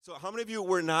So how many of you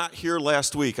were not here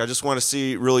last week? I just want to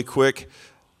see really quick.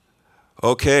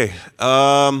 Okay.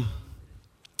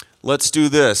 Let's do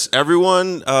this.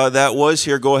 Everyone that was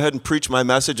here, go ahead and preach my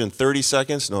message in 30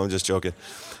 seconds. No, I'm just joking.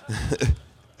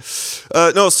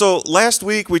 So last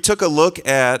week we took a look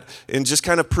at and just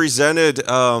kind of presented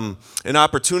an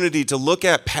opportunity to look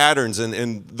at patterns,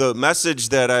 and the message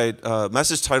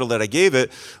title that I gave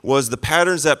it was "The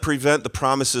Patterns That Prevent the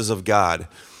Promises of God."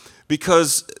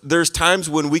 Because there's times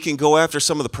when we can go after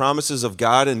some of the promises of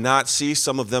God and not see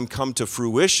some of them come to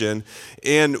fruition,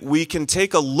 and we can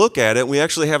take a look at it. We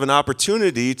actually have an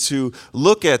opportunity to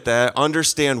look at that,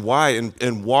 understand why,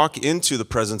 and walk into the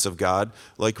presence of God,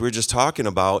 like we were just talking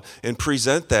about, and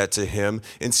present that to Him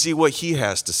and see what He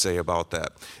has to say about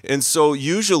that. And so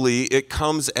usually it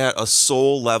comes at a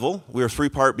soul level. We're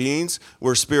three-part beings.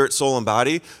 We're spirit, soul, and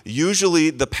body. Usually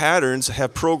the patterns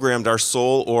have programmed our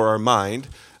soul or our mind,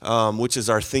 which is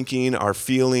our thinking, our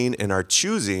feeling, and our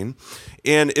choosing.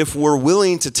 And if we're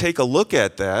willing to take a look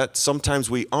at that,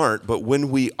 sometimes we aren't, but when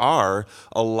we are,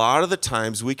 a lot of the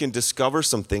times we can discover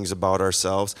some things about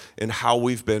ourselves and how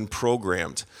we've been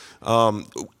programmed.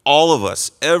 All of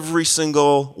us, every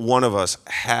single one of us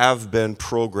have been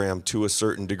programmed to a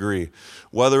certain degree,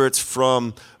 whether it's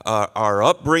from our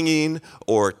upbringing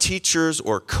or teachers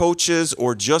or coaches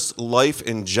or just life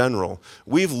in general.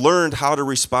 We've learned how to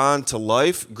respond to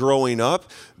life growing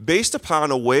up based upon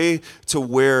a way to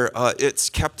where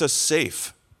it's kept us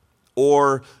safe,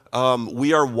 or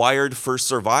we are wired for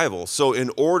survival. So in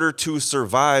order to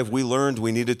survive, we learned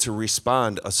we needed to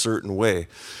respond a certain way.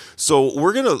 So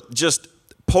we're going to just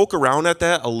poke around at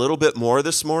that a little bit more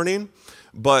this morning.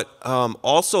 But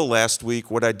also last week,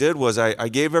 what I did was I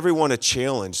gave everyone a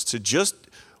challenge to just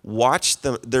watch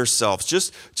themselves,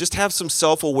 just have some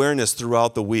self-awareness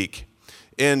throughout the week,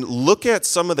 and look at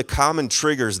some of the common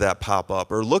triggers that pop up,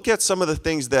 or look at some of the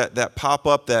things that pop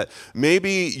up that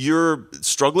maybe you're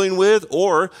struggling with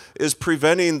or is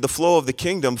preventing the flow of the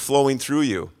kingdom flowing through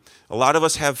you. A lot of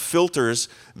us have filters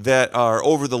that are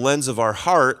over the lens of our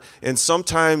heart, and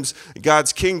sometimes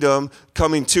God's kingdom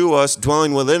coming to us,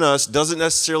 dwelling within us, doesn't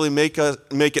necessarily make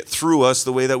it through us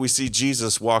the way that we see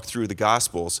Jesus walk through the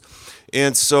Gospels.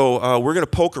 And so we're going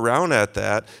to poke around at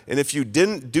that. And if you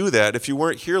didn't do that, if you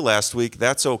weren't here last week,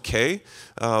 that's okay.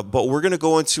 But we're going to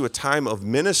go into a time of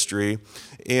ministry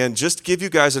and just give you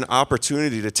guys an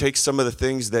opportunity to take some of the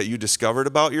things that you discovered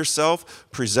about yourself,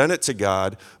 present it to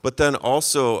God. But then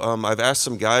also, I've asked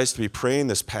some guys to be praying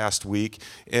this past week,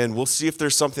 and we'll see if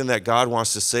there's something that God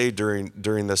wants to say during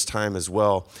this time as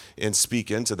well, and speak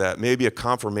into that. Maybe a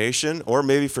confirmation, or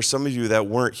maybe for some of you that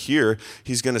weren't here,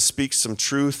 He's going to speak some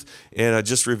truth and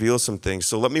just reveal some things.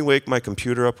 So let me wake my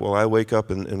computer up while I wake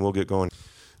up, and we'll get going.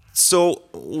 So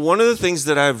one of the things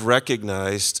that I've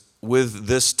recognized with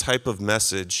this type of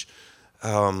message,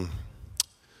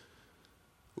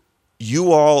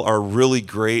 you all are really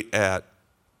great at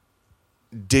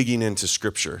digging into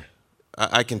Scripture.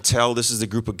 I can tell this is a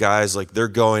group of guys, like, they're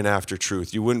going after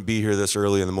truth. You wouldn't be here this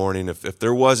early in the morning if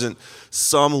there wasn't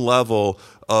some level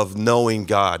of knowing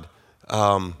God.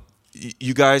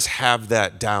 You guys have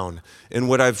that down. And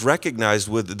what I've recognized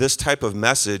with this type of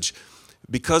message,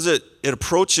 because it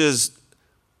approaches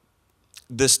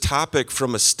this topic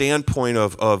from a standpoint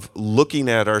of looking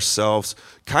at ourselves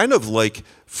kind of like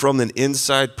from an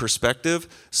inside perspective,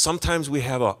 sometimes we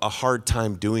have a hard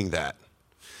time doing that.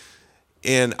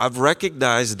 And I've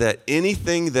recognized that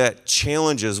anything that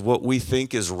challenges what we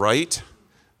think is right,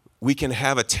 we can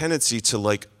have a tendency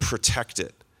to protect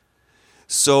it.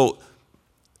 So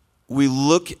we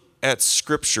look at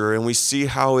Scripture and we see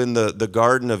how in the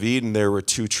Garden of Eden there were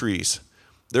two trees.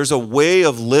 There's a way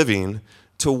of living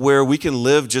to where we can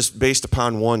live just based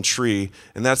upon one tree,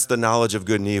 and that's the knowledge of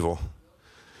good and evil.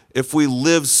 If we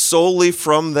live solely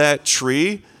from that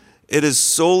tree, it is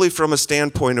solely from a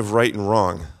standpoint of right and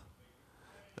wrong.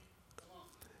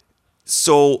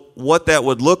 So what that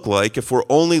would look like, if we're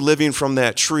only living from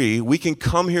that tree, we can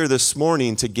come here this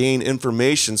morning to gain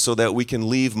information so that we can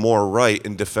leave more right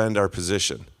and defend our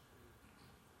position,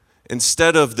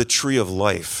 instead of the tree of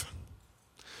life.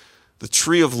 The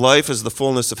tree of life is the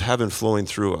fullness of heaven flowing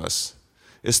through us.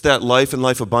 It's that life and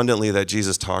life abundantly that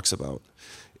Jesus talks about.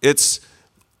 It's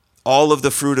all of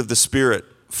the fruit of the Spirit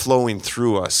flowing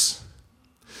through us.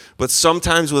 But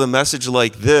sometimes with a message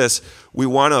like this, we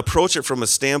want to approach it from a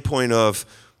standpoint of,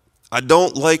 I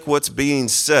don't like what's being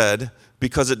said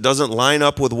because it doesn't line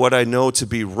up with what I know to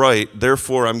be right.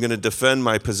 Therefore, I'm going to defend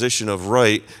my position of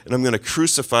right, and I'm going to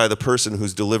crucify the person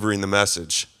who's delivering the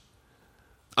message.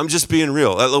 I'm just being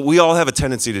real. We all have a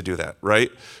tendency to do that,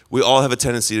 right? We all have a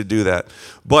tendency to do that.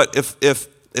 But if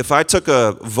if I took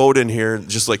a vote in here,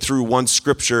 just like threw one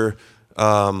scripture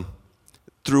up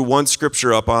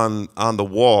on the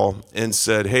wall and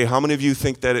said, hey, how many of you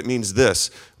think that it means this?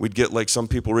 We'd get like some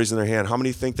people raising their hand. How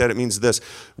many think that it means this?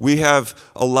 We have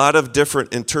a lot of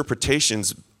different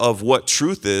interpretations of what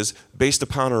truth is based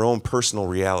upon our own personal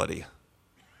reality.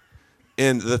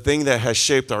 And the thing that has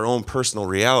shaped our own personal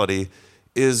reality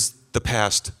is the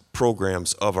past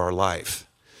programs of our life.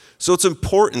 So it's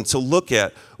important to look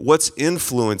at what's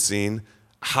influencing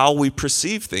how we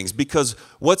perceive things, because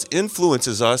what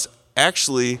influences us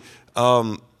actually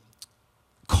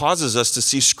causes us to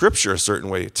see Scripture a certain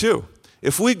way too.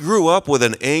 If we grew up with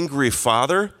an angry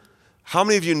father, how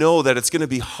many of you know that it's going to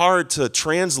be hard to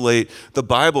translate the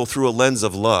Bible through a lens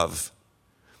of love?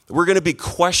 We're going to be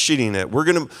questioning it. We're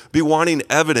going to be wanting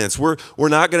evidence. We're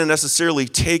not going to necessarily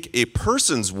take a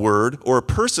person's word or a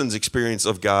person's experience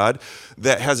of God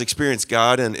that has experienced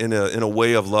God in a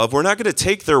way of love. We're not going to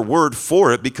take their word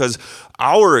for it, because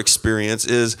our experience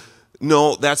is,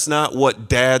 no, that's not what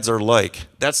dads are like.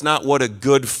 That's not what a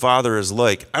good father is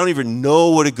like. I don't even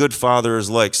know what a good father is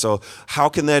like, so how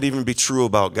can that even be true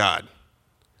about God?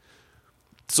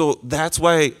 So that's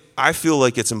why I feel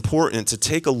like it's important to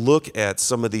take a look at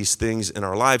some of these things in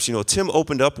our lives. You know, Tim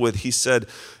opened up with, he said,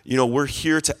 you know, we're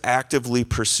here to actively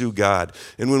pursue God.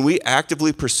 And when we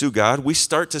actively pursue God, we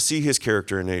start to see his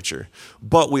character and nature.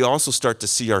 But we also start to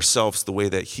see ourselves the way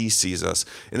that he sees us.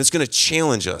 And it's going to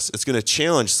challenge us. It's going to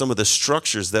challenge some of the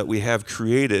structures that we have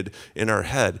created in our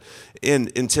head.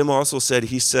 And Tim also said,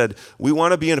 he said, we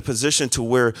want to be in a position to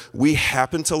where we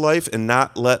happen to life and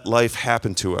not let life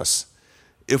happen to us.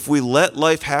 If we let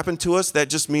life happen to us, that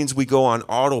just means we go on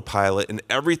autopilot, and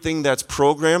everything that's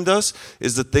programmed us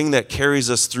is the thing that carries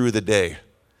us through the day.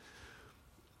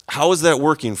 How is that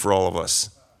working for all of us?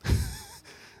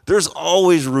 There's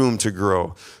always room to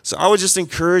grow. So I would just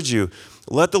encourage you,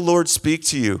 let the Lord speak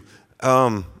to you.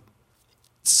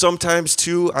 Sometimes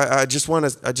too, I just want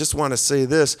to say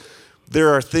this: there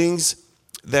are things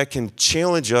that can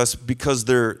challenge us because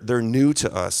they're new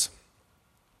to us,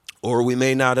 or we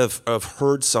may not have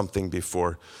heard something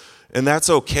before. And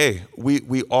that's okay.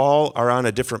 We all are on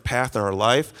a different path in our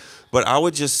life, but I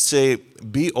would just say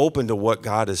be open to what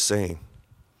God is saying.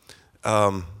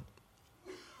 And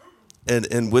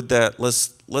with that,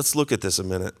 let's look at this a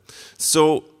minute.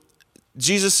 So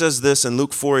Jesus says this in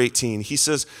Luke 4:18. He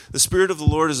says, the Spirit of the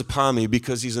Lord is upon me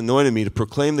because he's anointed me to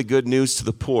proclaim the good news to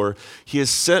the poor. He has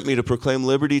sent me to proclaim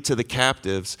liberty to the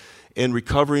captives and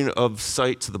recovering of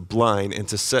sight to the blind, and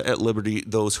to set at liberty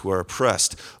those who are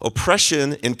oppressed.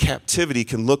 Oppression and captivity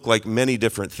can look like many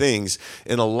different things,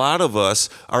 and a lot of us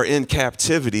are in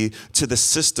captivity to the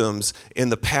systems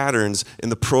and the patterns and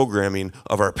the programming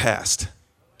of our past.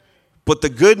 But the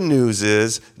good news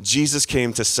is Jesus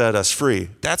came to set us free.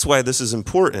 That's why this is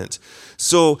important.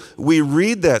 So we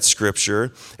read that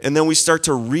scripture, and then we start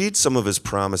to read some of his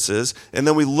promises, and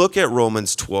then we look at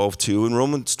Romans 12:2, and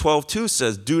Romans 12:2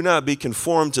 says, do not be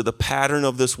conformed to the pattern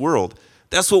of this world.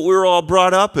 That's what we're all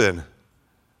brought up in.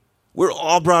 We're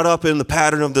all brought up in the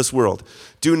pattern of this world.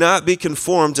 Do not be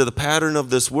conformed to the pattern of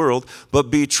this world,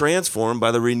 but be transformed by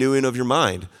the renewing of your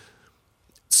mind.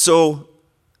 So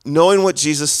knowing what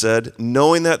Jesus said,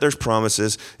 knowing that there's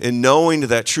promises, and knowing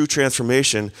that true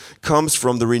transformation comes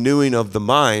from the renewing of the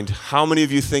mind, how many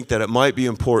of you think that it might be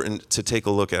important to take a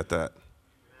look at that?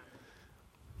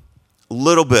 A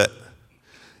little bit.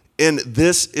 And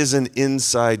this is an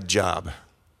inside job.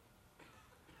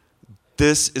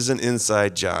 This is an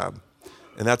inside job.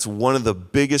 And that's one of the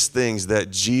biggest things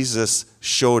that Jesus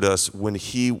showed us when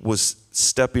he was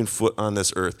stepping foot on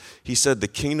this earth. He said, the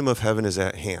kingdom of heaven is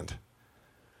at hand.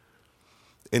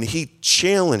 And he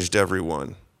challenged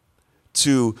everyone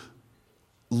to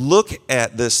look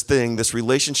at this thing, this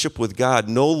relationship with God,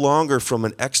 no longer from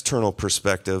an external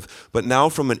perspective, but now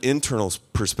from an internal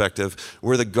perspective,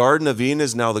 where the Garden of Eden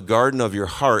is now the garden of your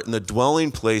heart, and the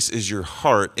dwelling place is your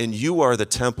heart, and you are the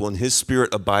temple, and his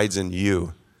Spirit abides in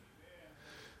you.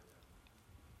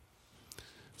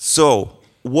 So,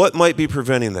 what might be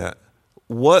preventing that?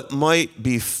 What might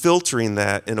be filtering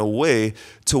that in a way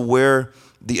to where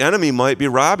the enemy might be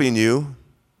robbing you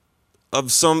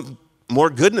of some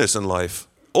more goodness in life?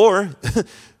 Or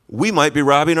we might be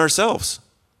robbing ourselves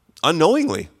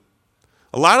unknowingly.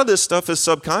 A lot of this stuff is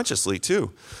subconsciously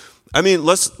too. I mean,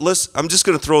 I'm just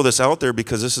going to throw this out there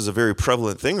because this is a very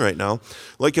prevalent thing right now.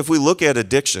 Like if we look at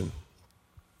addiction,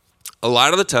 a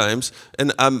lot of the times,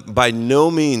 and I'm by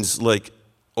no means like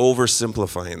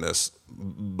oversimplifying this,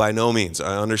 by no means.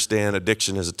 I understand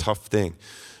addiction is a tough thing.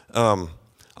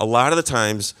 A lot of the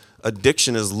times,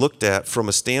 addiction is looked at from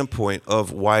a standpoint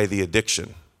of why the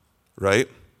addiction, right?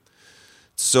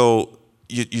 So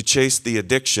you chase the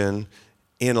addiction,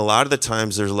 and a lot of the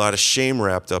times there's a lot of shame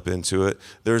wrapped up into it.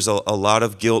 There's a lot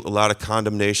of guilt, a lot of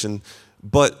condemnation.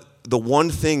 But the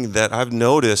one thing that I've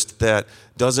noticed that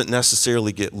doesn't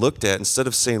necessarily get looked at, instead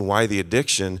of saying why the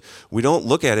addiction, we don't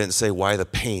look at it and say why the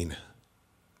pain.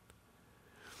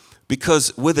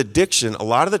 Because with addiction, a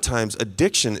lot of the times,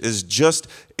 addiction is just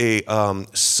a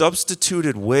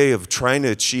substituted way of trying to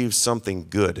achieve something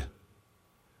good.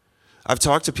 I've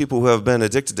talked to people who have been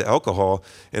addicted to alcohol,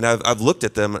 and I've looked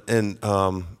at them, and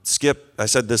Skip, I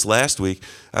said this last week,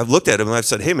 I've looked at them and I've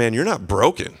said, hey man, you're not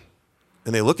broken.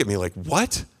 And they look at me like,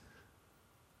 what?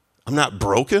 I'm not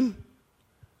broken?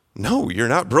 No, you're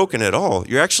not broken at all.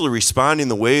 You're actually responding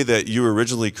the way that you were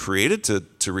originally created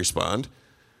to respond.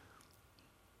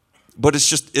 But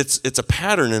it's a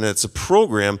pattern and it's a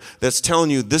program that's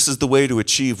telling you this is the way to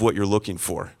achieve what you're looking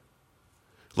for.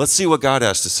 Let's see what God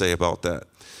has to say about that.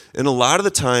 And a lot of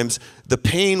the times, the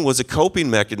pain was a coping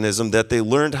mechanism that they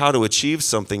learned how to achieve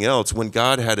something else when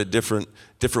God had a different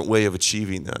way of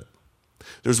achieving that.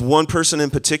 There's one person in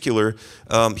particular,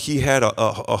 he had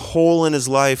a hole in his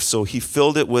life, so he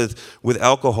filled it with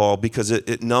alcohol because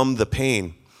it numbed the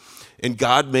pain. And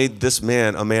God made this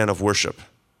man a man of worship.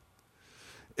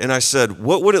 And I said,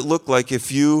 what would it look like if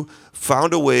you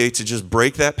found a way to just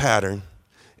break that pattern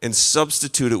and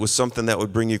substitute it with something that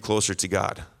would bring you closer to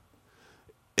God?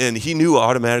 And he knew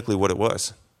automatically what it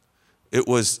was. It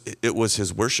was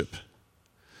his worship.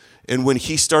 And when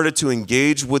he started to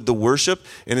engage with the worship,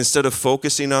 and instead of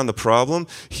focusing on the problem,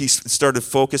 he started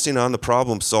focusing on the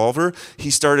problem solver.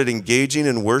 He started engaging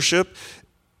in worship.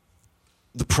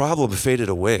 The problem faded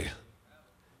away.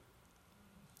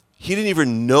 He didn't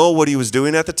even know what he was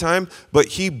doing at the time, but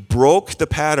he broke the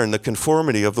pattern, the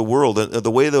conformity of the world,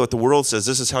 the way that the world says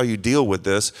this is how you deal with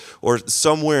this, or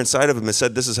somewhere inside of him it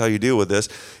said this is how you deal with this.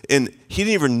 And he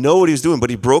didn't even know what he was doing, but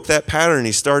he broke that pattern.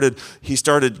 He started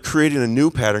creating a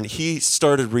new pattern. He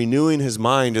started renewing his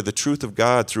mind to the truth of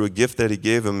God through a gift that he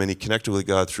gave him, and he connected with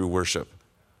God through worship.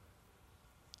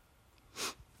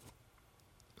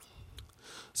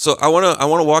 So I want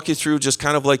to walk you through just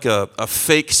kind of like a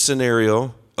fake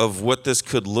scenario of what this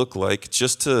could look like,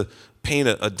 just to paint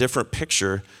a different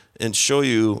picture and show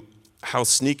you how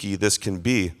sneaky this can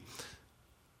be.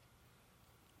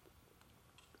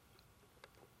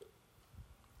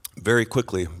 Very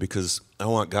quickly, because I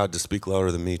want God to speak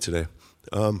louder than me today.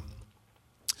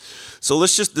 So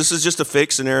this is just a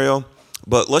fake scenario,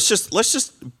 but let's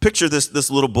just picture this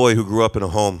little boy who grew up in a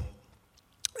home,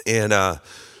 and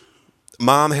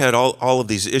Mom had all of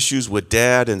these issues with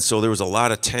Dad, and so there was a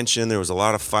lot of tension, there was a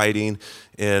lot of fighting,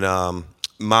 and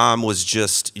Mom was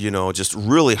just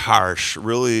really harsh,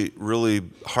 really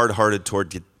hard-hearted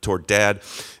toward Dad.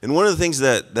 And one of the things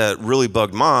that really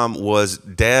bugged Mom was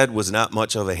Dad was not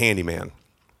much of a handyman.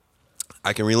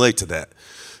 I can relate to that.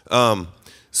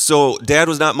 So Dad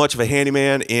was not much of a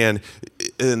handyman, and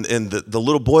the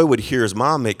little boy would hear his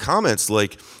mom make comments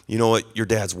like, you know what, your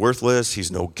dad's worthless,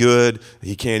 he's no good,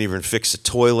 he can't even fix a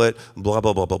toilet, blah,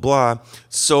 blah, blah, blah, blah.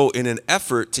 So in an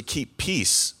effort to keep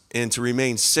peace and to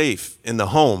remain safe in the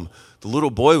home, the little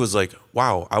boy was like,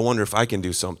 wow, I wonder if I can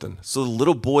do something. So the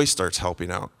little boy starts helping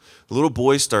out. The little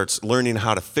boy starts learning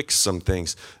how to fix some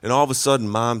things. And all of a sudden,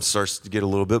 Mom starts to get a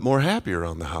little bit more happy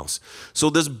around the house. So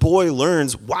this boy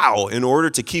learns, wow, in order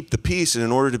to keep the peace and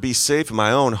in order to be safe in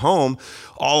my own home,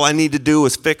 all I need to do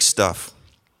is fix stuff.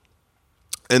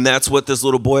 And that's what this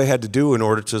little boy had to do in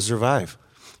order to survive.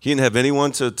 He didn't have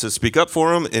anyone to speak up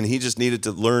for him, and he just needed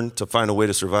to learn to find a way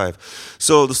to survive.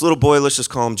 So this little boy, let's just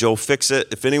call him Joe Fix-It.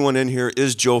 If anyone in here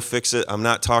is Joe Fix-It, I'm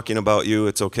not talking about you.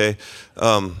 It's okay.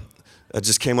 I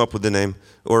just came up with the name.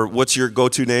 Or what's your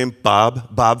go-to name?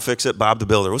 Bob Fix-It, Bob the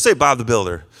Builder. We'll say Bob the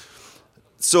Builder.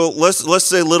 So let's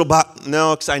say little Bob.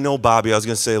 No, because I know Bobby. I was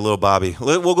going to say little Bobby.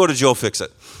 We'll go to Joe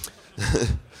Fix-It.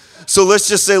 So let's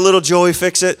just say little Joey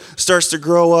Fix-It starts to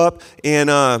grow up, and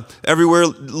everywhere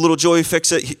little Joey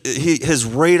Fix-It, his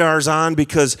radar's on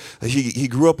because he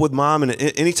grew up with Mom, and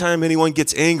anytime anyone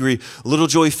gets angry, little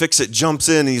Joey Fix-It jumps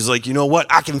in, and he's like, you know what,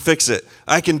 I can fix it.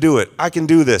 I can do it. I can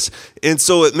do this. And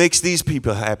so it makes these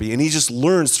people happy, and he just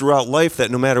learns throughout life that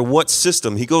no matter what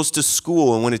system, he goes to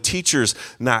school, and when a teacher's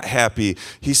not happy,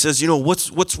 he says, you know,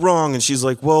 what's wrong? And she's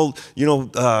like, well, you know,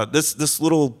 this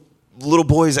little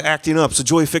boy's acting up. So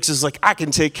Joey Fix-It's like, I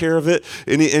can take care of it.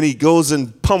 And he goes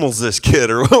and pummels this kid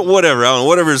or whatever. I don't know,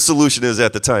 whatever his solution is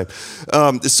at the time.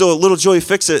 So little Joey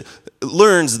Fix-It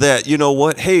learns that, you know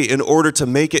what, hey, in order to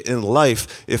make it in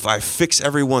life, if I fix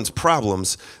everyone's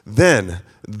problems,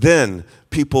 then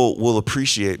people will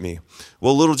appreciate me.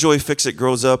 Well, little Joey Fixit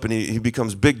grows up and he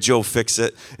becomes Big Joe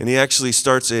Fixit, and he actually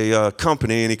starts a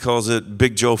company and he calls it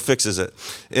Big Joe Fixes It.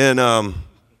 And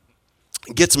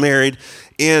gets married,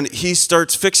 and he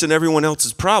starts fixing everyone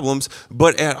else's problems,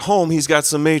 but at home he's got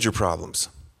some major problems.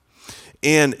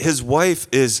 And his wife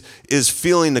is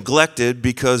feeling neglected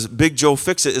because Big Joe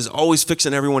Fixit is always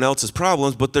fixing everyone else's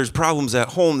problems, but there's problems at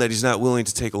home that he's not willing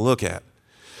to take a look at.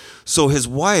 So his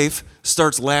wife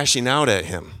starts lashing out at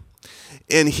him.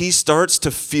 And he starts to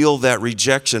feel that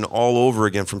rejection all over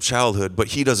again from childhood, but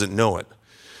he doesn't know it.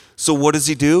 So what does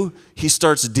he do? He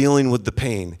starts dealing with the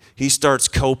pain. He starts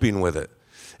coping with it.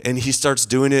 And he starts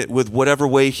doing it with whatever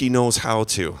way he knows how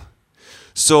to.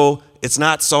 So it's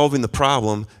not solving the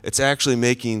problem, it's actually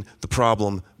making the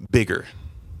problem bigger.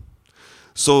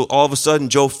 So all of a sudden,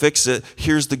 Joe Fixit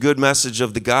hears the good message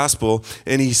of the gospel,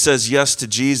 and he says yes to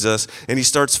Jesus, and he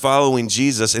starts following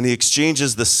Jesus, and he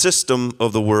exchanges the system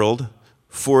of the world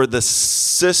for the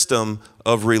system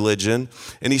of religion,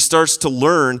 and he starts to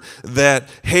learn that,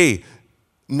 hey,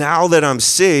 now that I'm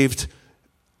saved,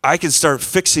 I can start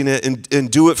fixing it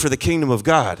and do it for the kingdom of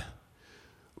God.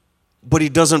 But he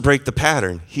doesn't break the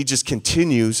pattern. He just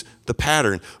continues the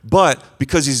pattern. But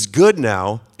because he's good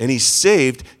now and he's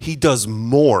saved, he does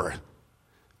more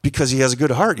because he has a good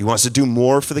heart. He wants to do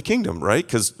more for the kingdom, right?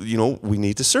 Because, we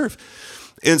need to serve.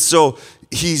 And so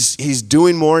he's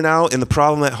doing more now, and the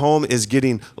problem at home is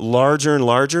getting larger and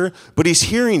larger, but he's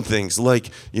hearing things like,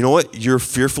 you know what, you're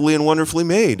fearfully and wonderfully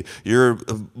made. You're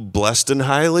blessed and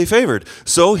highly favored.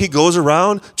 So he goes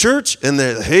around church, and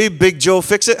hey, Big Joe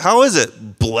Fixit, how is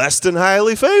it? Blessed and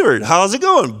highly favored. How's it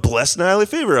going? Blessed and highly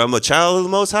favored. I'm a child of the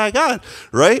Most High God,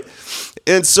 right?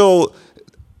 And so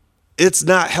it's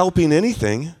not helping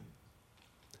anything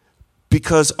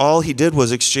because all he did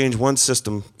was exchange one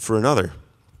system for another.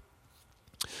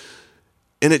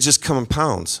 And it just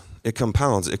compounds. It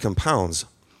compounds.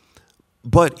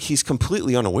 But he's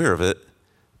completely unaware of it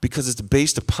because it's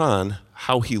based upon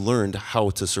how he learned how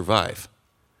to survive.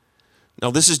 Now,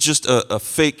 this is just a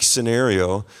fake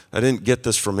scenario. I didn't get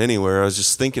this from anywhere. I was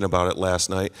just thinking about it last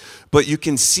night. But you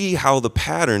can see how the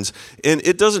patterns, and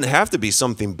it doesn't have to be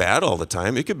something bad all the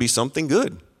time. It could be something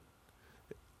good.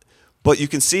 But you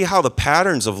can see how the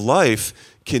patterns of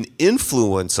life can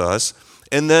influence us.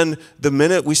 And then the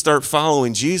minute we start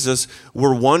following Jesus,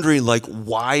 we're wondering,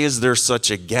 why is there such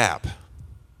a gap?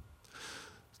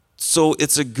 So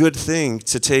it's a good thing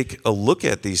to take a look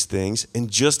at these things and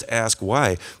just ask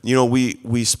why.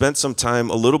 We spent some time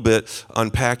a little bit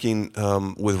unpacking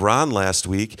with Ron last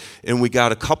week, and we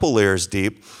got a couple layers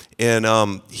deep. And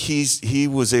he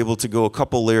was able to go a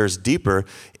couple layers deeper.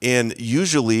 And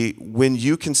usually when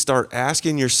you can start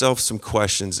asking yourself some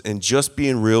questions and just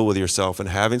being real with yourself and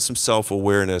having some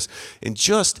self-awareness and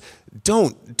just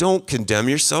don't condemn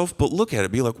yourself, but look at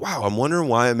it. Be like, wow, I'm wondering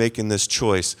why I'm making this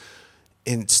choice.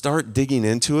 And start digging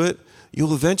into it,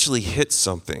 you'll eventually hit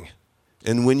something.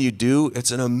 And when you do,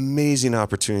 it's an amazing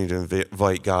opportunity to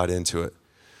invite God into it.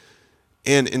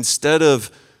 And instead of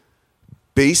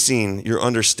basing your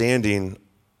understanding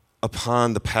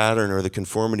upon the pattern or the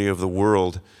conformity of the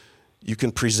world, you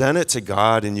can present it to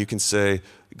God and you can say,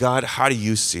 God, how do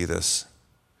you see this?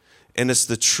 And it's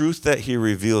the truth that he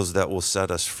reveals that will set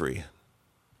us free.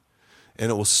 And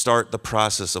it will start the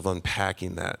process of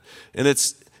unpacking that. And it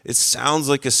sounds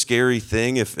like a scary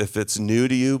thing if it's new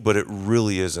to you, but it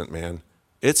really isn't, man.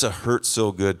 It's a hurt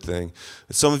so good thing.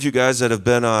 Some of you guys that have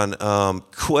been on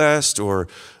Quest or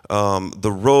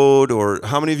The Road, or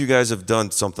how many of you guys have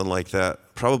done something like that?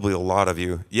 Probably a lot of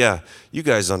you. Yeah, you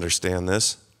guys understand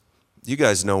this. You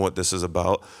guys know what this is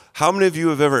about. How many of you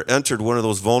have ever entered one of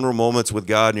those vulnerable moments with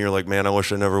God and you're like, man, I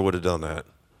wish I never would have done that?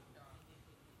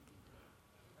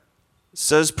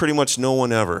 Says pretty much no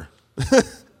one ever.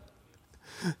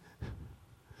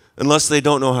 Unless they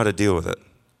don't know how to deal with it.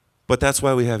 But that's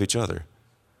why we have each other.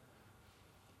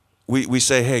 We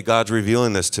say, hey, God's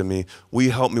revealing this to me. Will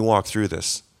you help me walk through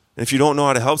this? And if you don't know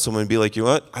how to help someone, be like, you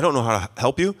know what? I don't know how to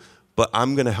help you, but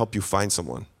I'm going to help you find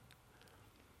someone.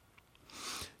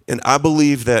 And I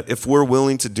believe that if we're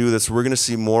willing to do this, we're going to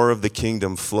see more of the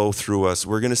kingdom flow through us.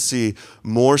 We're going to see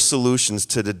more solutions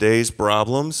to today's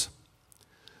problems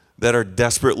that are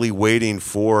desperately waiting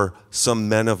for some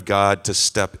men of God to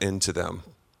step into them.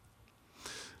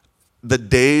 The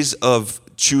days of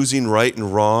choosing right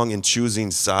and wrong and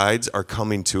choosing sides are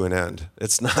coming to an end.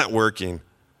 It's not working.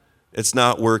 It's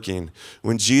not working.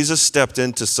 When Jesus stepped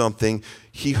into something,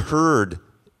 he heard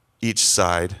each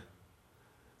side,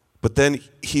 but then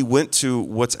he went to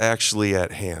what's actually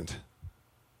at hand.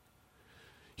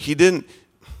 He didn't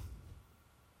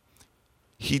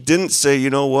say, you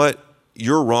know what,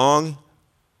 you're wrong,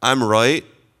 I'm right,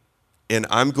 and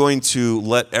I'm going to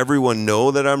let everyone know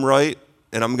that I'm right,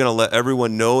 and I'm going to let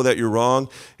everyone know that you're wrong,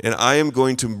 and I am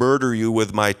going to murder you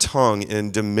with my tongue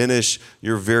and diminish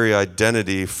your very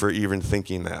identity for even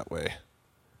thinking that way.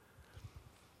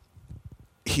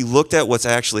 He looked at what's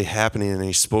actually happening and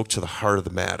he spoke to the heart of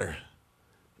the matter.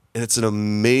 And it's an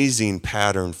amazing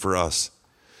pattern for us.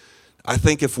 I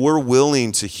think if we're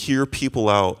willing to hear people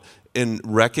out and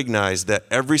recognize that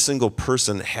every single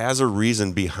person has a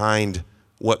reason behind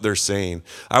what they're saying.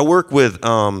 I work with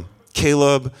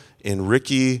Caleb and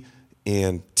Ricky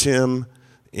and Tim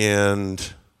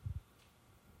and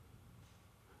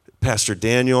Pastor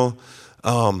Daniel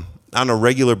on a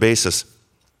regular basis.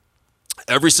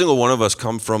 Every single one of us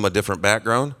come from a different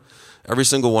background. Every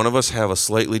single one of us have a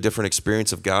slightly different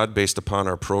experience of God based upon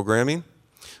our programming,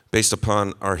 based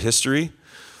upon our history.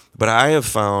 But I have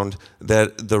found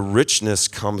that the richness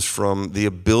comes from the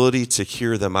ability to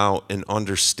hear them out and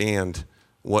understand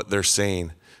what they're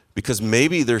saying, because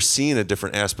maybe they're seeing a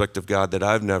different aspect of God that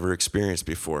I've never experienced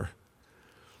before.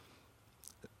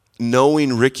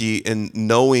 Knowing Ricky and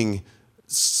knowing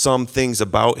some things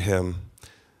about him,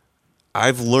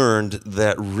 I've learned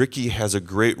that Ricky has a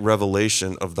great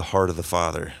revelation of the heart of the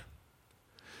Father.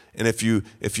 And if you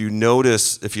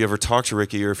notice, if you ever talk to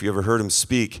Ricky or if you ever heard him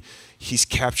speak, he's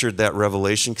captured that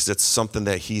revelation because it's something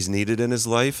that he's needed in his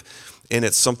life, and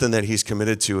it's something that he's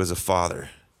committed to as a father.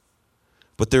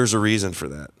 But there's a reason for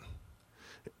that.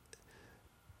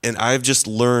 And I've just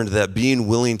learned that being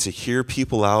willing to hear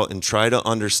people out and try to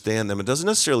understand them, it doesn't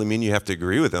necessarily mean you have to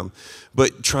agree with them,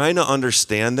 but trying to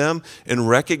understand them and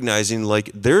recognizing like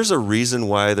there's a reason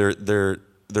why they're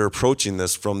approaching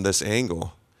this from this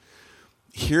angle.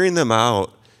 Hearing them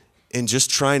out and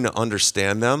just trying to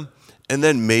understand them, and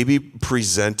then maybe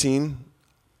presenting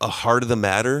a heart of the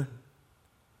matter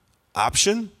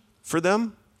option for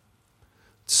them,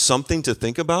 something to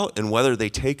think about, and whether they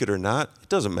take it or not, it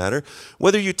doesn't matter.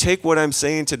 Whether you take what I'm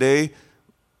saying today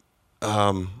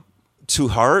to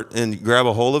heart and grab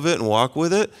a hold of it and walk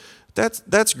with it,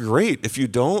 that's great. If you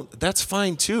don't, that's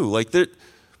fine too. Like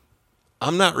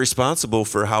I'm not responsible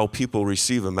for how people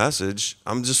receive a message.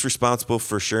 I'm just responsible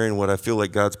for sharing what I feel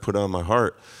like God's put on my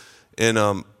heart.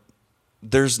 And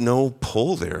there's no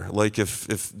pull there. Like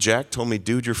if Jack told me,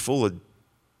 dude, you're full of,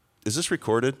 is this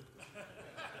recorded?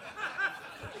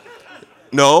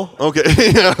 No? Okay.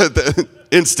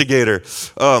 Instigator.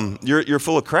 You're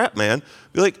full of crap, man.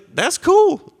 Be like, that's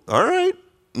cool. All right.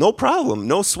 No problem.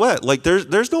 No sweat. Like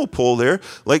there's no pull there.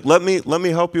 Like let me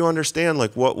help you understand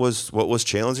like what was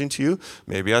challenging to you.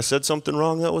 Maybe I said something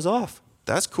wrong that was off.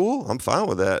 That's cool. I'm fine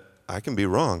with that. I can be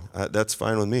wrong. That's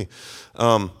fine with me.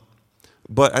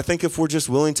 But I think if we're just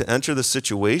willing to enter the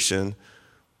situation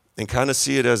and kind of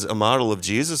see it as a model of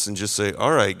Jesus and just say,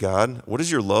 all right, God, what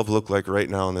does your love look like right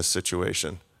now in this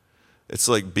situation? It's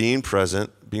like being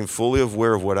present, being fully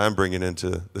aware of what I'm bringing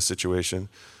into the situation,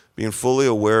 being fully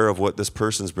aware of what this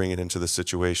person's bringing into the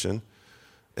situation,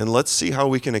 and let's see how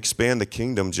we can expand the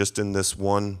kingdom just in this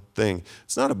one thing.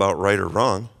 It's not about right or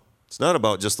wrong. It's not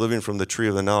about just living from the tree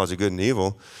of the knowledge of good and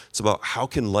evil. It's about how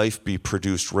can life be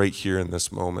produced right here in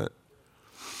this moment.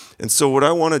 And so what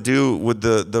I want to do with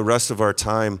the rest of our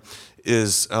time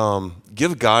is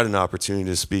give God an opportunity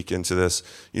to speak into this.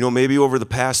 You know, maybe over the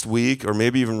past week or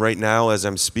maybe even right now as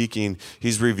I'm speaking,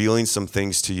 he's revealing some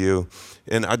things to you.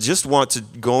 And I just want to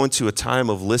go into a time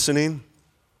of listening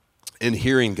and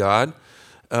hearing God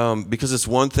because it's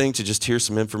one thing to just hear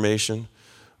some information,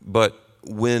 but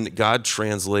when God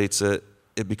translates it,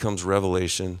 it becomes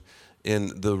revelation.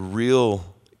 And the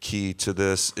real key to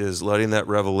this is letting that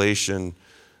revelation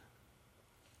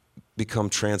become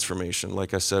transformation,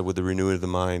 like I said, with the renewing of the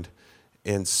mind.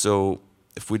 And so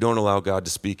if we don't allow God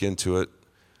to speak into it,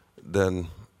 then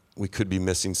we could be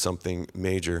missing something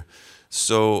major.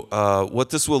 So what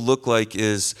this will look like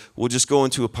is we'll just go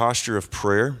into a posture of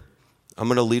prayer. I'm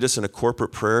going to lead us in a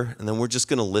corporate prayer, and then we're just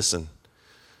going to listen.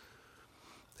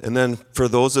 And then for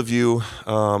those of you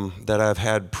that I've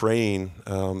had praying,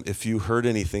 if you heard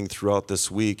anything throughout this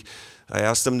week, I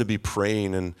asked them to be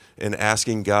praying and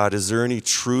asking God, is there any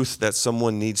truth that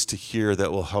someone needs to hear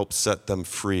that will help set them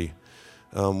free?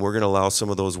 We're going to allow some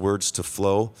of those words to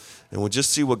flow, and we'll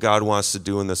just see what God wants to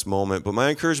do in this moment. But my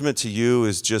encouragement to you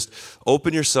is just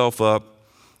open yourself up,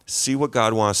 see what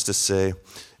God wants to say.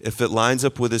 If it lines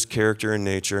up with his character and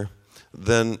nature,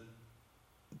 then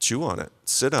chew on it,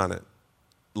 sit on it.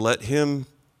 Let him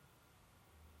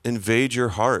invade your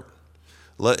heart.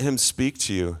 Let him speak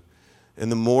to you. And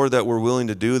the more that we're willing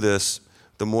to do this,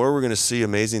 the more we're going to see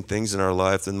amazing things in our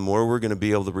life, the more we're going to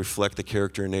be able to reflect the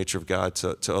character and nature of God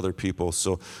to other people.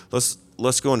 So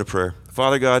let's go into prayer.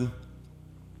 Father God,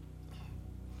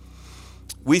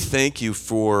 we thank you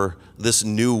for this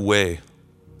new way.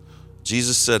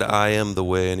 Jesus said, I am the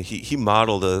way, and he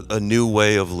modeled a new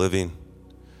way of living.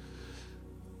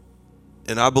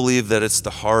 And I believe that it's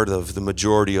the heart of the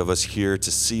majority of us here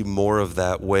to see more of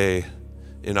that way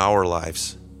in our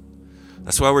lives.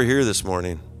 That's why we're here this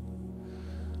morning.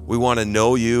 We want to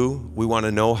know you. We want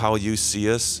to know how you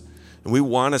see us. And we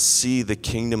want to see the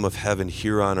kingdom of heaven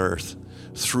here on earth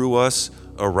through us,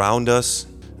 around us.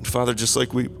 And Father, just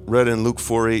like we read in Luke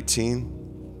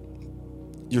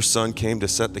 4:18, your son came to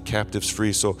set the captives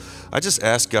free. So I just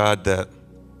ask God that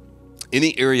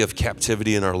any area of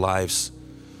captivity in our lives,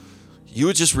 you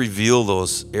would just reveal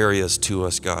those areas to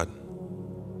us, God.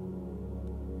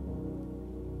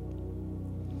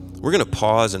 We're going to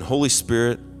pause, and Holy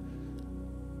Spirit,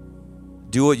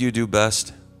 do what you do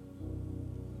best.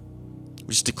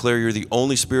 We just declare you're the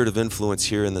only spirit of influence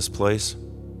here in this place.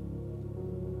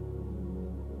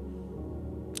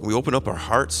 We open up our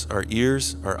hearts, our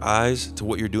ears, our eyes to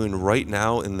what you're doing right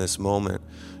now in this moment.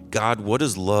 God, what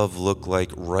does love look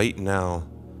like right now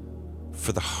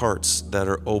for the hearts that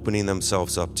are opening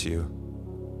themselves up to you?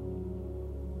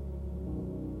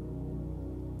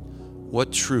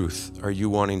 What truth are you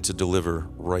wanting to deliver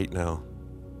right now?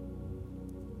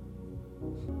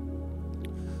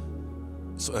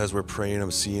 So as we're praying, I'm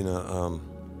seeing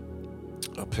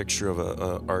a picture of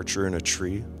an archer in a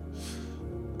tree.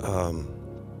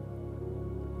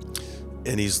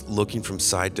 And he's looking from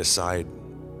side to side,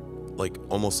 like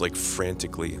almost like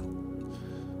frantically.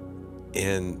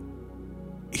 And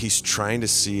he's trying to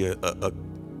see a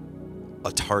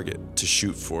target to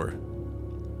shoot for.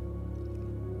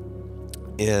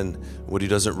 And what he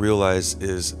doesn't realize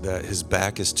is that his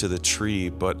back is to the tree,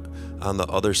 but on the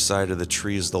other side of the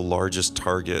tree is the largest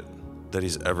target that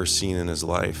he's ever seen in his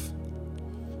life.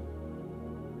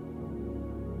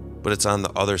 But it's on the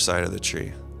other side of the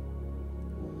tree.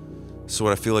 So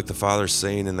what I feel like the Father's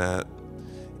saying in that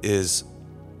is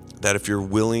that if you're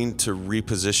willing to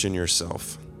reposition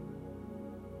yourself,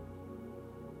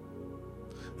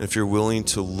 and if you're willing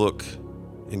to look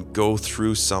and go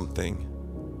through something,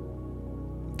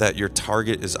 that your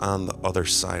target is on the other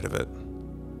side of it.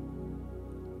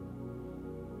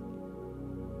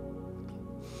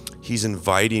 He's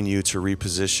inviting you to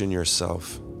reposition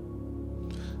yourself.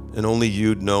 And only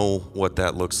you'd know what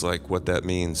that looks like, what that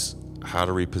means, how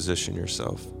to reposition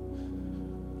yourself.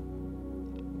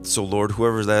 So Lord,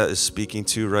 whoever that is speaking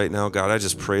to right now, God, I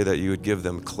just pray that you would give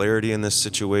them clarity in this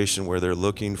situation where they're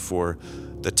looking for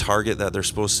the target that they're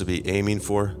supposed to be aiming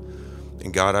for.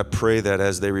 And God, I pray that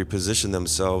as they reposition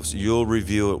themselves, you'll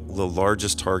reveal the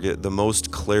largest target, the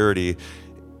most clarity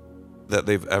that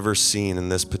they've ever seen in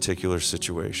this particular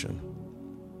situation.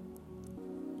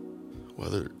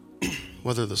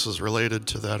 Whether this is related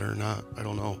to that or not, I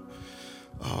don't know.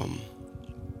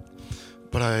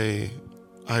 But I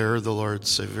heard the Lord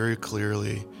say very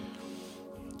clearly,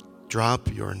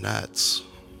 drop your nets.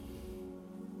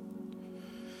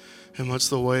 And what's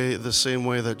the same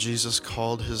way that Jesus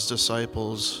called his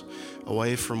disciples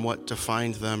away from what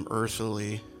defined them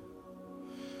earthly.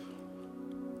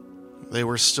 They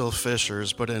were still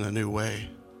fishers, but in a new way.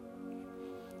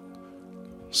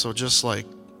 So just like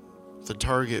the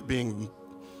target being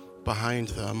behind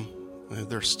them,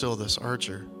 there's still this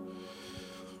archer.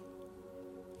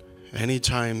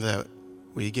 Anytime that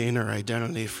we gain our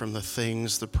identity from the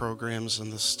things, the programs,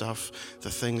 and the stuff, the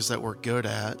things that we're good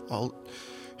at,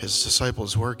 his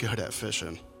disciples were good at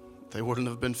fishing. They wouldn't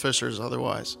have been fishers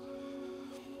otherwise.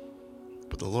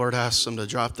 But the Lord asked them to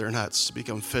drop their nets to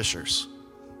become fishers.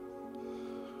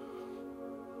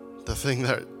 The thing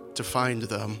that defined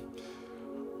them,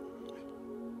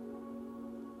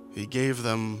 he gave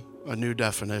them a new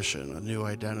definition, a new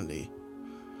identity.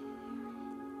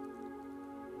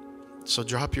 So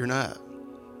drop your net.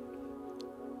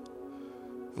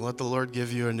 And let the Lord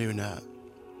give you a new net.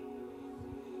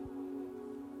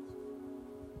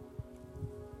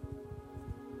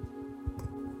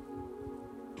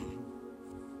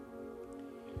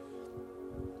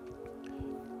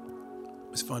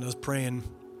 It was fun. I was praying,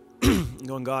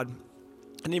 going, God,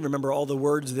 I didn't even remember all the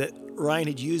words that Ryan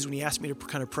had used when he asked me to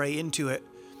kind of pray into it,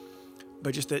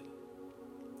 but just that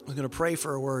I was going to pray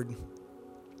for a word.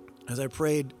 As I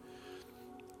prayed,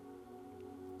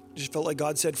 I just felt like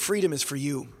God said, freedom is for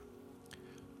you.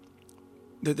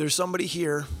 That there's somebody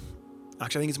here,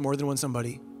 actually I think it's more than one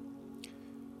somebody,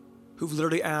 who've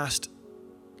literally asked,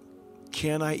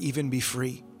 can I even be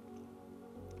free?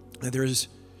 That there's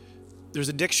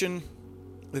addiction,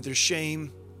 that there's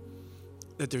shame,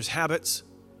 that there's habits,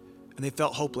 and they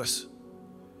felt hopeless.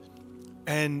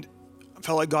 And I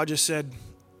felt like God just said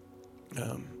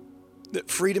that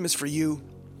freedom is for you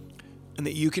and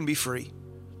that you can be free,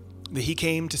 that he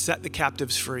came to set the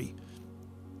captives free.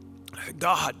 I said,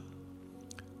 God,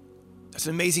 that's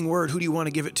an amazing word. Who do you want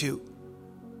to give it to?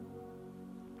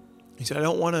 He said, I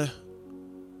don't want to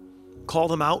call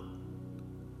them out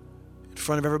in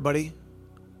front of everybody.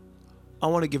 I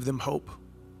want to give them hope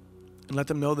and let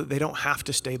them know that they don't have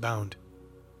to stay bound.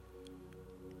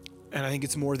 And I think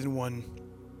it's more than one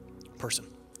person.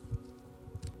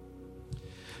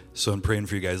 So I'm praying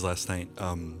for you guys last night.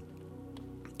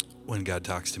 When God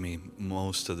talks to me,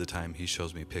 most of the time he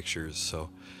shows me pictures. So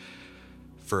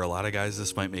for a lot of guys,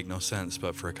 this might make no sense,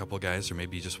 but for a couple guys, or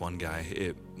maybe just one guy,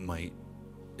 it might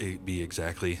be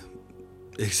exactly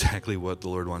what the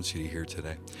Lord wants you to hear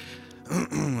today.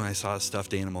 I saw a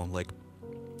stuffed animal, like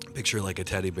picture like a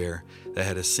teddy bear that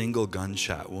had a single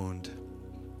gunshot wound.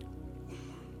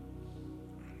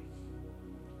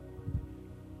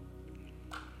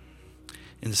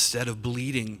 Instead of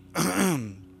bleeding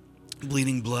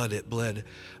blood, it bled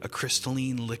a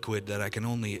crystalline liquid that I can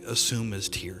only assume is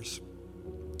tears.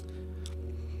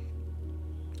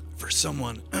 For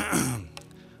someone,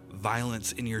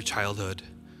 violence in your childhood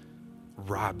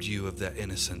robbed you of that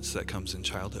innocence that comes in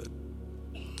childhood.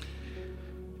 And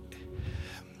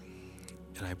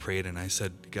I prayed and I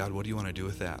said, God, what do you want to do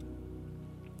with that?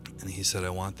 And he said, I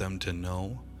want them to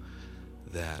know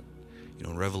that,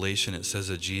 in Revelation, it says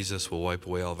that Jesus will wipe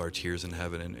away all of our tears in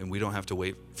heaven. And we don't have to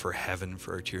wait for heaven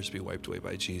for our tears to be wiped away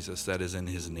by Jesus. That is in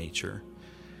his nature.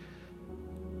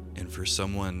 And for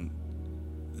someone,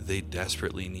 they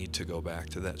desperately need to go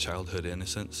back to that childhood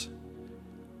innocence.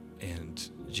 And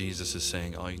Jesus is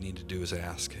saying, all you need to do is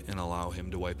ask and allow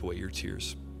him to wipe away your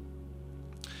tears.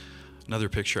 Another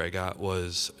picture I got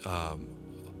was a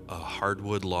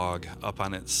hardwood log up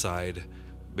on its side,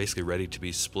 basically ready to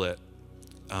be split.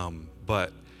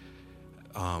 But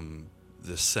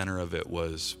the center of it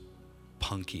was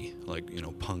punky, like,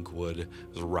 punk wood. It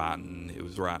was rotten. It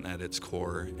was rotten at its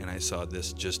core. And I saw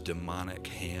this just demonic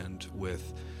hand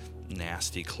with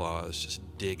nasty claws just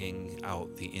digging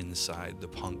out the inside, the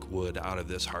punk wood, out of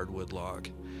this hardwood log.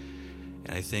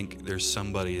 And I think there's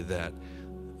somebody that,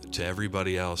 to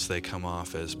everybody else, they come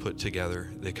off as put together.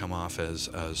 They come off as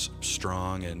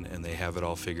strong and they have it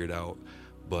all figured out.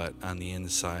 But on the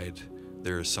inside,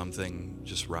 there is something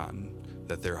just rotten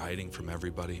that they're hiding from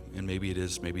everybody. And maybe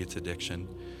it's addiction.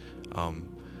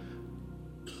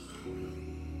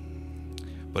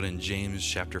 But in James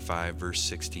chapter 5, verse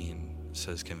 16, it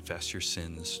says, confess your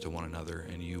sins to one another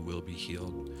and you will be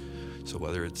healed. So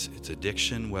whether it's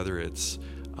addiction, whether it's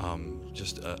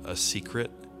just a secret,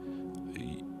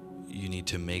 you need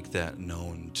to make that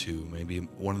known to maybe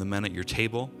one of the men at your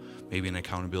table, maybe an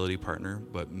accountability partner,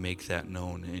 but make that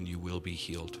known and you will be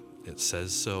healed. It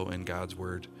says so in God's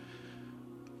word,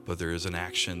 but there is an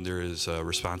action, there is a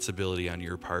responsibility on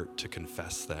your part to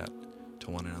confess that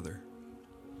to one another.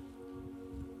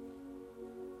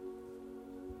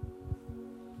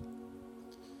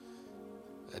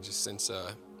 I just sense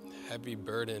a heavy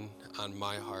burden on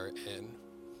my heart, and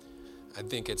I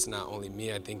think it's not only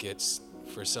me, I think it's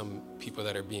for some people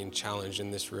that are being challenged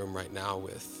in this room right now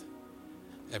with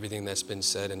everything that's been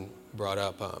said and brought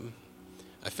up.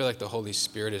 I feel like the Holy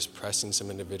Spirit is pressing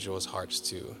some individuals' hearts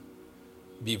to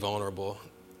be vulnerable.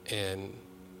 And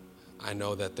I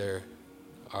know that there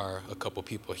are a couple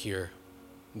people here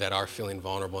that are feeling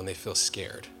vulnerable and they feel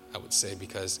scared, I would say,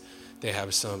 because they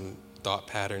have some thought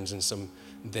patterns and some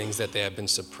things that they have been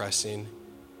suppressing.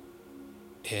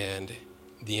 And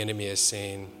the enemy is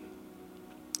saying,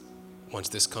 once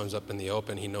this comes up in the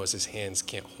open, he knows his hands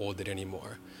can't hold it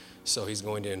anymore. So he's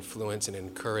going to influence and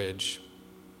encourage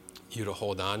you to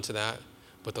hold on to that,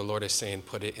 but the Lord is saying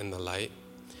put it in the light.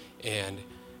 And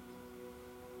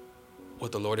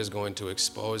what the Lord is going to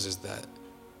expose is that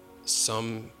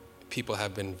some people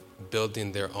have been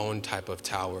building their own type of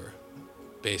tower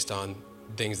based on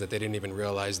things that they didn't even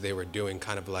realize they were doing,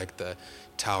 kind of like the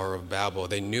Tower of Babel.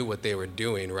 They knew what they were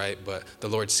doing, right? But the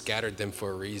Lord scattered them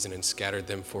for a reason and scattered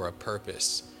them for a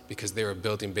purpose, because they were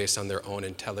building based on their own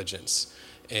intelligence.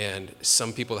 And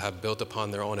some people have built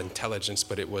upon their own intelligence,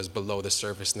 but it was below the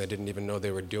surface and they didn't even know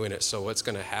they were doing it. So what's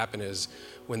going to happen is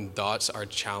when thoughts are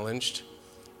challenged,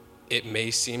 it may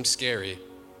seem scary,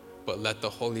 but let the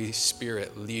Holy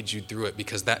Spirit lead you through it,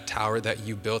 because that tower that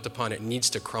you built upon, it needs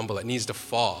to crumble, it needs to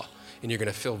fall, and you're going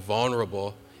to feel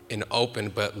vulnerable and open,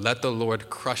 but let the Lord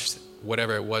crush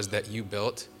whatever it was that you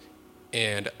built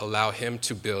and allow him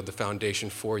to build the foundation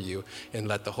for you, and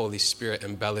let the Holy Spirit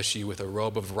embellish you with a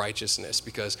robe of righteousness,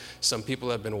 because some people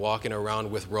have been walking around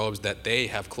with robes that they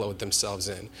have clothed themselves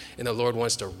in. And the Lord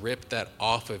wants to rip that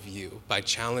off of you by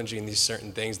challenging these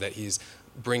certain things that he's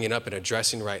bringing up and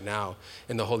addressing right now.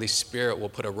 And the Holy Spirit will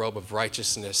put a robe of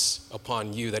righteousness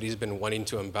upon you that he's been wanting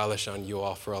to embellish on you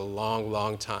all for a long,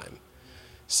 long time.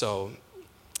 So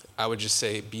I would just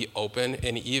say be open,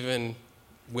 and even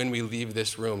when we leave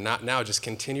this room, not now, just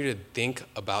continue to think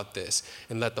about this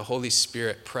and let the Holy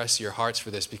Spirit press your hearts for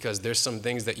this, because there's some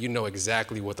things that you know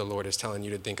exactly what the Lord is telling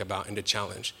you to think about and to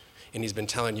challenge. And he's been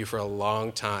telling you for a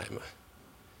long time.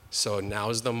 So now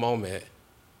is the moment.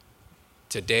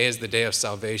 Today is the day of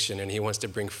salvation, and he wants to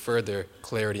bring further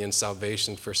clarity and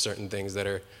salvation for certain things that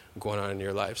are going on in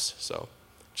your lives. So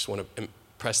just want to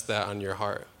impress that on your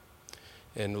heart.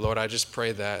 And Lord, I just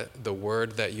pray that the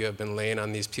word that you have been laying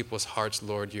on these people's hearts,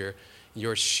 Lord,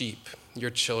 your sheep, your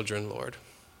children, Lord,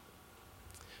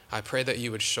 I pray that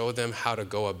you would show them how to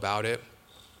go about it.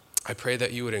 I pray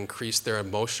that you would increase their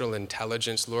emotional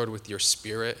intelligence, Lord, with your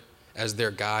Spirit as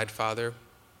their guide, Father.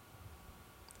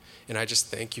 And I just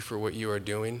thank you for what you are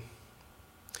doing.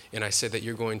 And I say that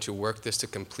you're going to work this to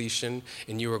completion,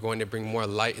 and you are going to bring more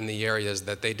light in the areas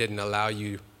that they didn't allow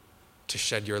you to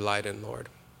shed your light in, Lord.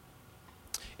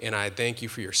 And I thank you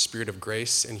for your spirit of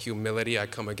grace and humility. I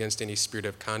come against any spirit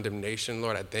of condemnation,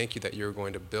 Lord. I thank you that you're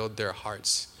going to build their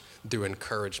hearts through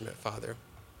encouragement, Father.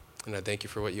 And I thank you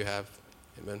for what you have.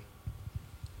 Amen.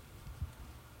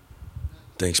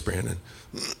 Thanks, Brandon.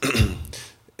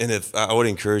 And if I would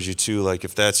encourage you too, like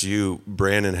if that's you,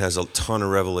 Brandon has a ton of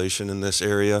revelation in this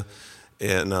area,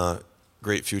 and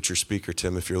great future speaker,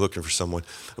 Tim, if you're looking for someone.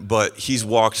 But he's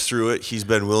walked through it. He's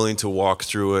been willing to walk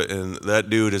through it, and that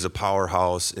dude is a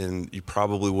powerhouse, and you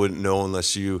probably wouldn't know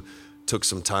unless you took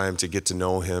some time to get to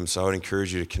know him. So I would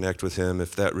encourage you to connect with him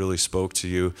if that really spoke to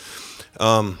you.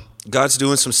 God's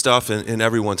doing some stuff in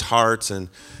everyone's hearts, and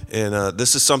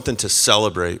this is something to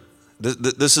celebrate.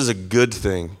 This is a good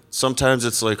thing. Sometimes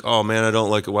it's like, oh man, I don't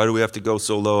like it. Why do we have to go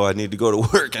so low? I need to go to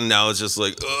work. And now it's just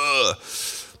like, ugh.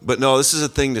 But no, this is a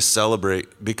thing to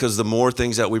celebrate, because the more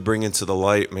things that we bring into the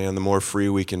light, man, the more free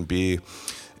we can be.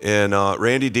 And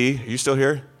Randy D, are you still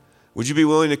here? Would you be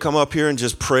willing to come up here and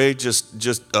just pray? Just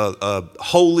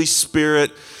Holy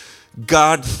Spirit,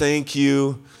 God, thank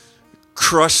you.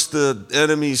 Crush the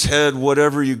enemy's head,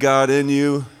 whatever you got in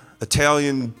you.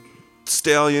 Italian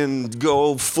stallion,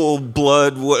 go full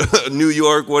blood, New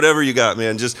York, whatever you got,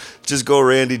 man. Just go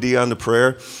Randy D on the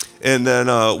prayer. And then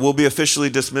we'll be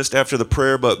officially dismissed after the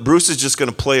prayer. But Bruce is just going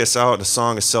to play us out in a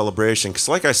song of celebration. Because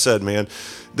like I said, man,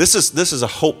 this is a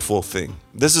hopeful thing.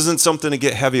 This isn't something to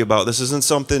get heavy about. This isn't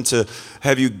something to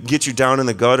have you get you down in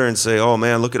the gutter and say, oh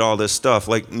man, look at all this stuff.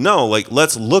 Like, no, like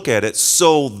let's look at it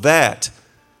so that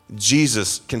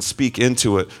Jesus can speak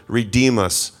into it, redeem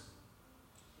us,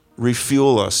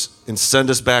 refuel us, and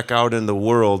send us back out in the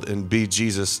world and be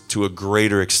Jesus to a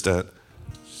greater extent.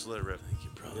 Just let it rip. Thank you,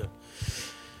 brother.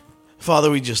 Father,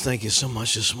 we just thank you so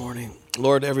much this morning.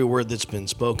 Lord, every word that's been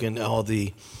spoken, all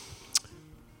the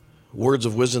words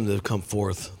of wisdom that have come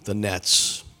forth, the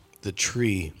nets, the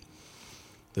tree,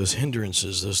 those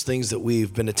hindrances, those things that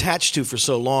we've been attached to for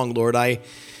so long, Lord, I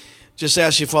just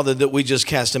ask you, Father, that we just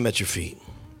cast them at your feet.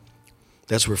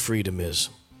 That's where freedom is.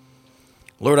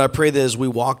 Lord, I pray that as we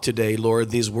walk today,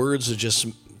 Lord, these words are just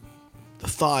the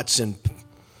thoughts and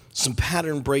some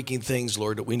pattern-breaking things,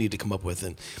 Lord, that we need to come up with.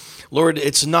 And Lord,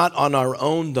 it's not on our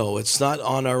own, though. It's not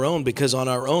on our own, because on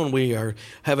our own we are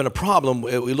having a problem.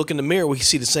 We look in the mirror, we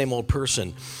see the same old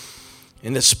person.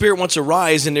 And the Spirit wants to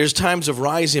rise, and there's times of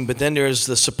rising, but then there's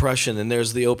the suppression and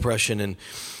there's the oppression. And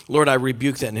Lord, I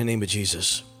rebuke that in the name of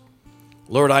Jesus.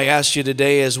 Lord, I ask you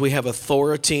today, as we have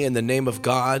authority in the name of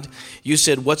God, you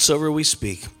said whatsoever we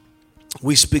speak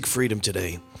freedom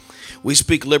today. We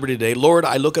speak liberty today. Lord,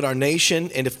 I look at our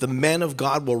nation, and if the men of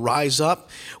God will rise up,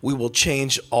 we will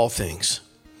change all things.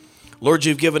 Lord,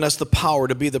 you've given us the power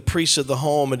to be the priests of the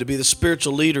home and to be the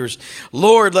spiritual leaders.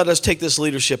 Lord, let us take this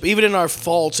leadership, even in our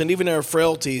faults and even in our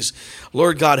frailties.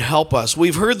 Lord God, help us.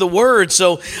 We've heard the word,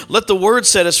 so let the word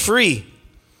set us free.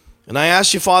 And I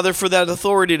ask you, Father, for that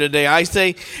authority today. I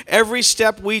say every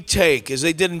step we take, as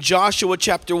they did in Joshua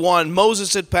chapter 1,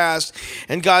 Moses had passed,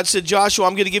 and God said, Joshua,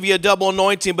 I'm going to give you a double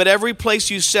anointing, but every place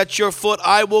you set your foot,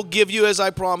 I will give you as I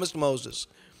promised Moses.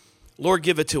 Lord,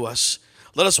 give it to us.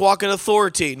 Let us walk in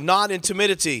authority, not in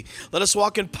timidity. Let us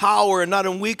walk in power and not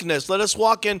in weakness. Let us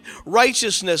walk in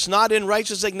righteousness, not in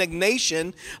righteous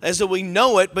indignation, as though we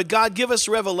know it, but God, give us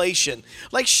revelation.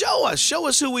 Like show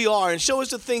us who we are, and show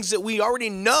us the things that we already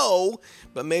know,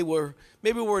 but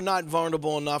maybe we're not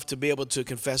vulnerable enough to be able to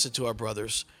confess it to our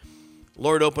brothers.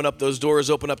 Lord, open up those doors,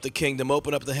 open up the kingdom,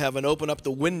 open up the heaven, open up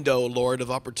the window, Lord, of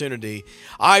opportunity.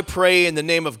 I pray in the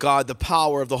name of God, the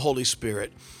power of the Holy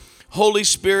Spirit. Holy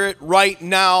Spirit, right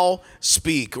now,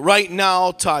 speak. Right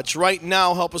now, touch. Right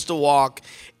now, help us to walk.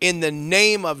 In the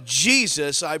name of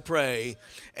Jesus, I pray.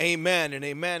 Amen and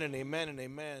amen and amen and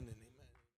amen.